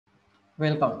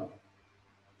Welcome.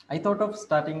 I thought of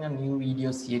starting a new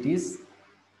video series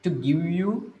to give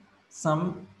you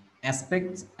some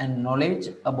aspects and knowledge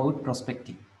about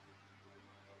prospecting.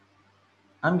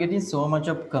 I'm getting so much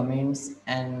of comments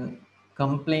and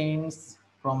complaints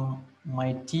from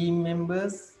my team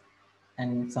members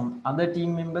and some other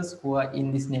team members who are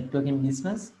in this networking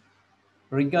business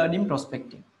regarding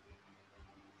prospecting.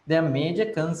 Their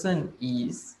major concern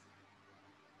is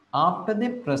after they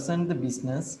present the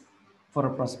business for a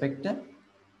prospector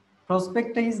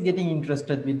is getting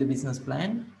interested with the business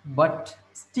plan, but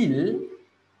still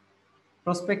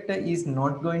prospector is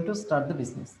not going to start the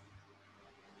business.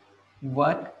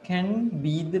 What can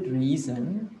be the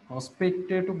reason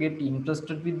prospector to get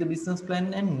interested with the business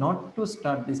plan and not to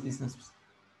start this business?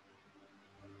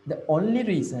 The only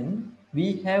reason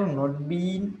we have not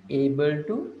been able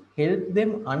to help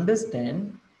them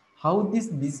understand how this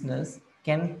business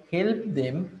can help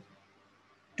them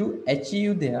to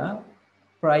achieve their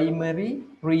primary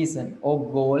reason or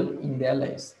goal in their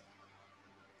lives.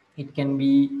 It can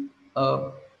be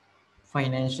a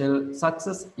financial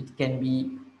success, it can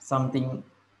be something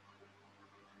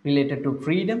related to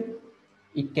freedom,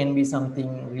 it can be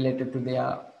something related to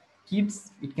their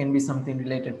kids, it can be something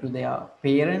related to their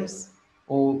parents,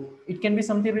 or it can be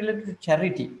something related to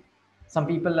charity. Some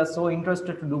people are so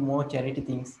interested to do more charity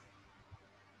things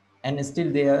and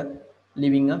still they are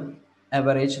living a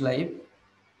average life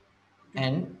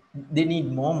and they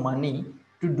need more money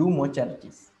to do more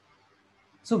charities.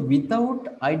 So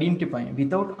without identifying,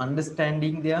 without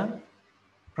understanding their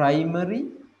primary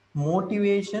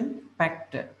motivation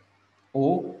factor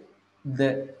or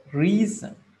the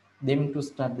reason them to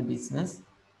start the business,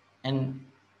 and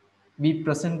we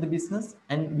present the business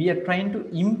and we are trying to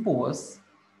impose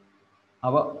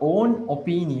our own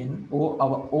opinion or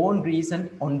our own reason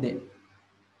on them,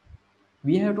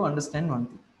 we have to understand one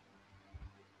thing: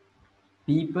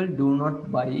 people do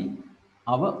not buy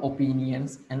our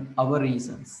opinions and our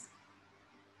reasons,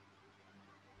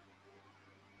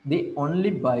 they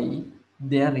only buy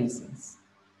their reasons.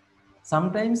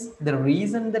 Sometimes the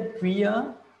reason that we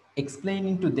are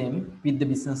explaining to them with the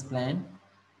business plan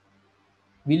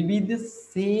will be the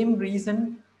same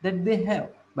reason that they have,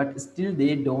 but still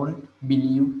they don't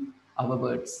believe our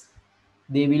words.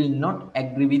 They will not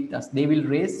agree with us. They will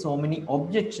raise so many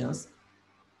objections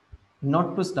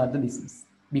not to start the business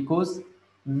because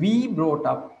we brought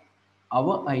up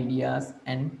our ideas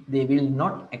and they will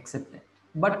not accept it.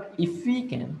 But if we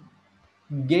can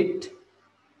get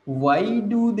why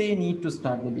do they need to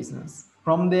start the business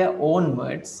from their own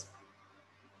words,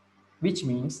 which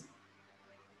means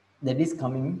that is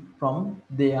coming from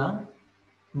their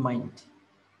mind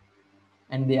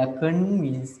and they are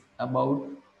convinced about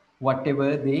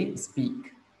whatever they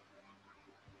speak.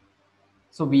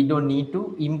 So we don't need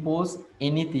to impose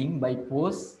anything by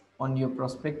force on your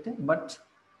prospector, but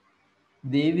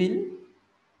they will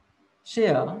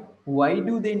share why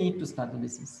do they need to start the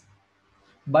business.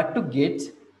 But to get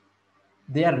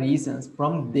their reasons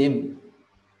from them,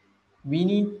 we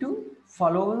need to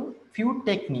follow few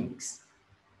techniques.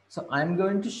 So I'm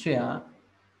going to share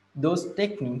those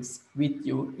techniques with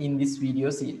you in this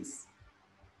video series.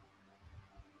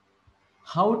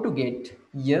 How to get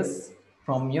yes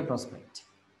from your prospect.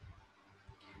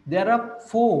 There are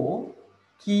 4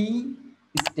 key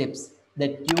steps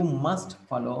that you must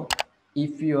follow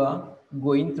if you are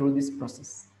going through this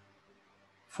process.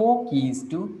 4 keys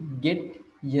to get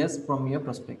yes from your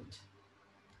prospect,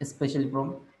 especially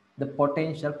from the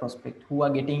potential prospect who are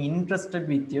getting interested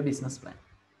with your business plan.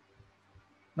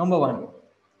 Number 1,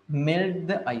 melt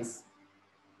the ice.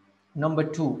 Number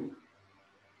 2,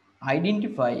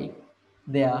 identify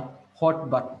their hot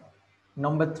button.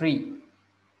 Number 3,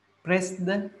 press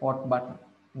the hot button.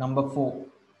 Number 4,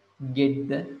 get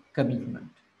the commitment.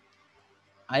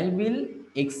 I will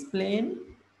explain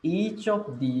each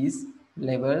of these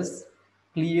levels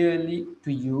clearly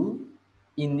to you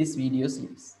in this video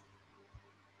series,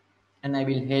 and I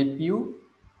will help you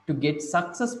to get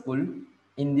successful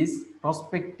in this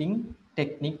prospecting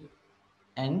technique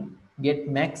and get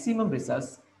maximum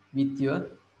results with your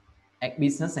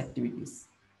business activities.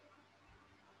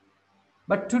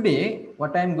 But today,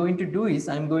 what I'm going to do is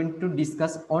I'm going to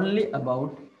discuss only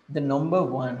about the number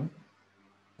 1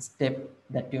 step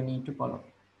that you need to follow.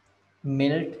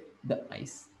 Melt the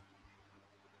ice.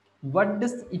 What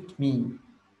does it mean?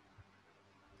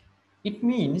 It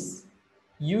means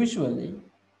usually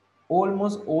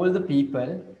almost all the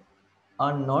people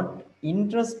are not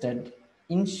interested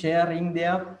in sharing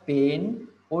their pain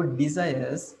or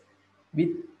desires with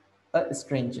a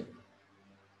stranger.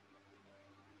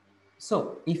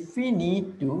 So if we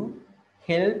need to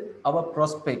help our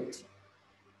prospect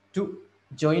to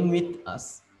join with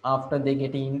us after they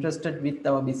getting interested with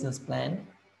our business plan,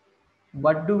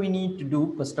 what do we need to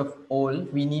do? First of all,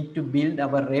 we need to build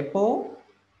our rapport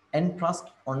and trust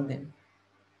on them.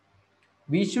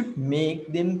 We should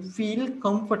make them feel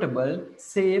comfortable,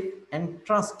 safe, and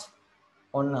trust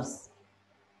on us.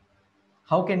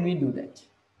 How can we do that?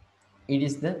 It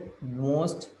is the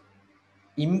most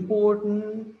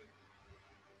important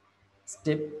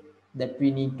step that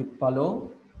we need to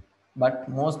follow, but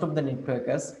most of the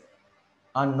networkers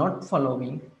are not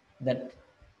following that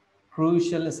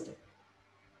crucial step.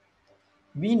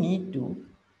 We need to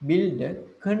build a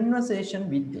conversation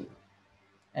with them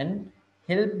and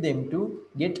help them to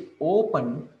get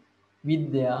open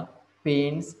with their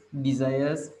pains,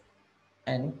 desires,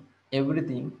 and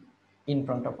everything in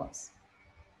front of us.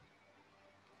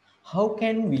 How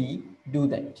can we do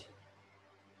that?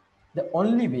 The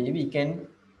only way we can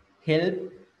help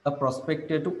a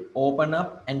prospector to open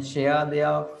up and share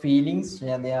their feelings,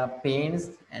 share their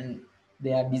pains, and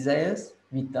their desires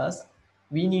with us,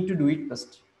 we need to do it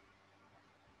first.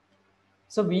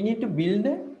 So we need to build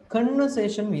a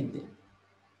conversation with them.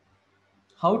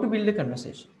 How to build a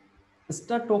conversation?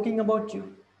 Start talking about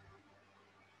you.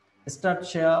 Start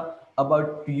share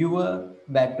about your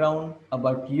background,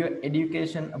 about your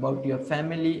education, about your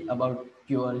family, about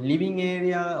your living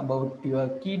area, about your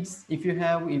kids if you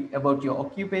have, about your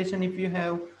occupation if you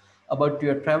have, about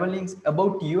your travelings,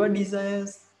 about your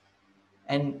desires,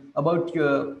 and about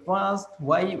your past,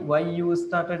 why you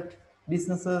started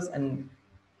businesses, and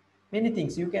many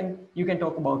things. You can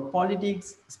talk about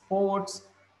politics, sports.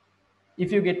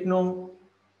 If you get to know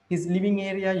his living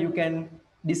area, you can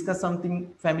discuss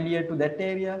something familiar to that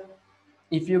area.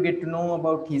 If you get to know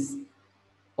about his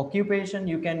occupation,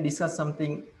 you can discuss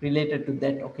something related to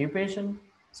that occupation.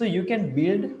 So you can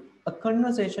build a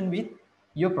conversation with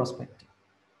your prospect.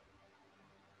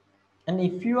 And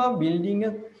if you are building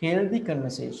a healthy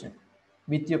conversation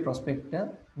with your prospector,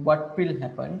 what will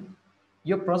happen?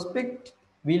 Your prospect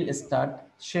will start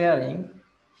sharing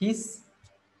his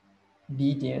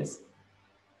details,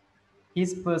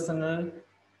 his personal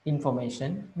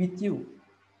information with you,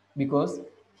 because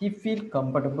he feel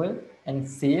comfortable and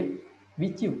safe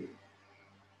with you.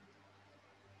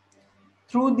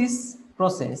 Through this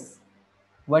process,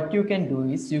 what you can do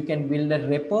is you can build a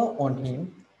rapport on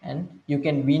him and you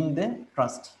can win the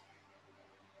trust.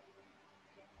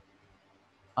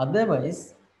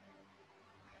 Otherwise,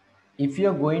 if you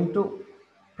are going to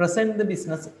present the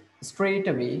business straight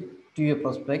away to your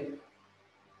prospect,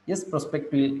 yes,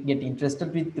 prospect will get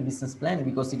interested with the business plan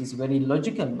because it is very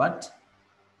logical, but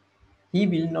he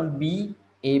will not be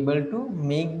able to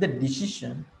make the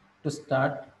decision to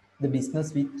start the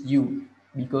business with you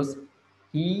because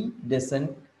he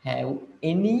doesn't have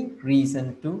any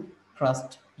reason to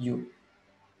trust you.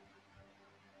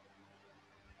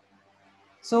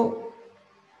 So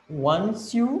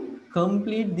once you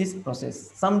complete this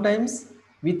process, sometimes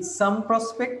with some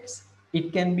prospects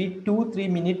it can be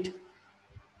 2-3 minute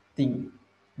thing.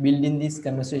 Build in this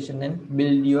conversation and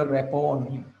build your rapport on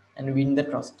him and win the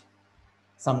trust.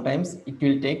 Sometimes it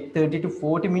will take 30 to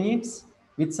 40 minutes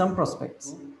with some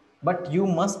prospects, but you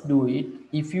must do it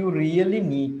if you really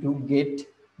need to get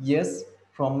yes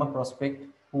from a prospect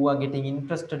who are getting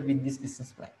interested with this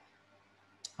business plan.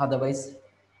 Otherwise,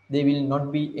 they will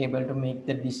not be able to make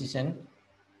the decision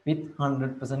with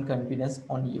 100% confidence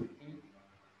on you.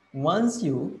 Once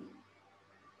you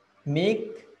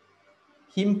make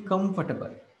him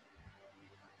comfortable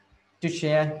to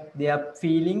share their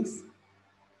feelings,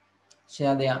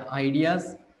 share their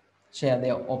ideas, share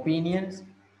their opinions,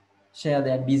 share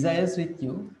their desires with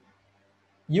you,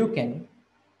 you can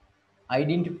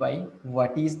identify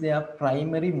what is their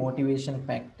primary motivation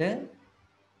factor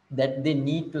that they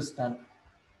need to start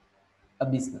a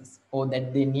business or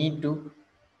that they need to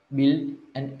build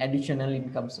an additional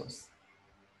income source.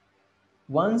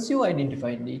 Once you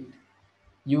identified it,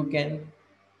 you can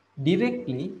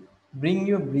directly bring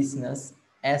your business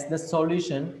as the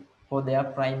solution for their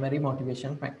primary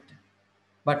motivation factor.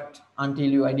 But until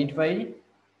you identify it,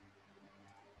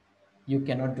 you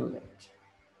cannot do that.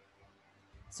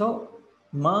 So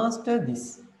master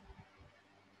this,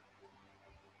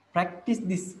 practice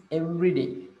this every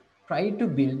day. Try to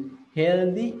build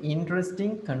healthy,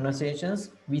 interesting conversations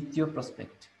with your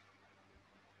prospect.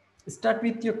 Start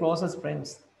with your closest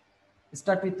friends,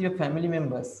 start with your family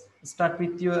members, start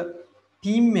with your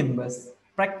team members,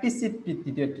 practice it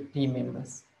with your team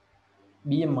members.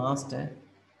 Be a master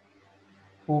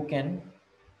who can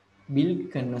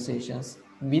build conversations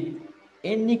with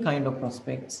any kind of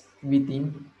prospects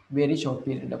within very short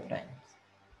period of time.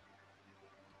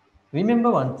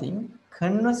 Remember one thing,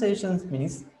 conversations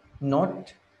means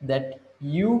not that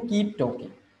you keep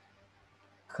talking.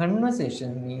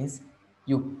 Conversation means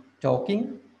you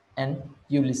talking and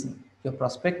you listen. Your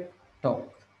prospect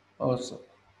talk also.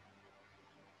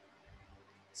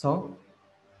 So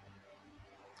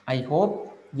I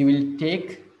hope you will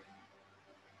take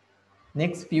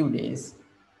next few days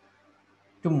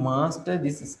to master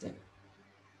this system.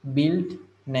 Build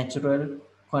natural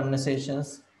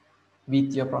conversations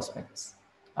with your prospects.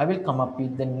 I will come up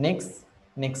with the next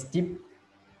tip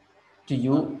to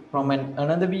you from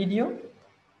another video,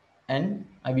 and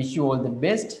I wish you all the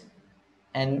best,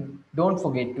 and don't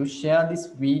forget to share this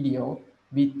video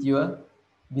with your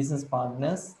business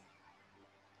partners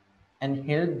and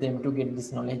help them to get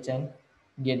this knowledge and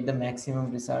get the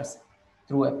maximum results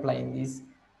through applying these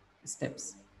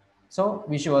steps. So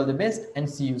wish you all the best and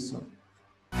see you soon.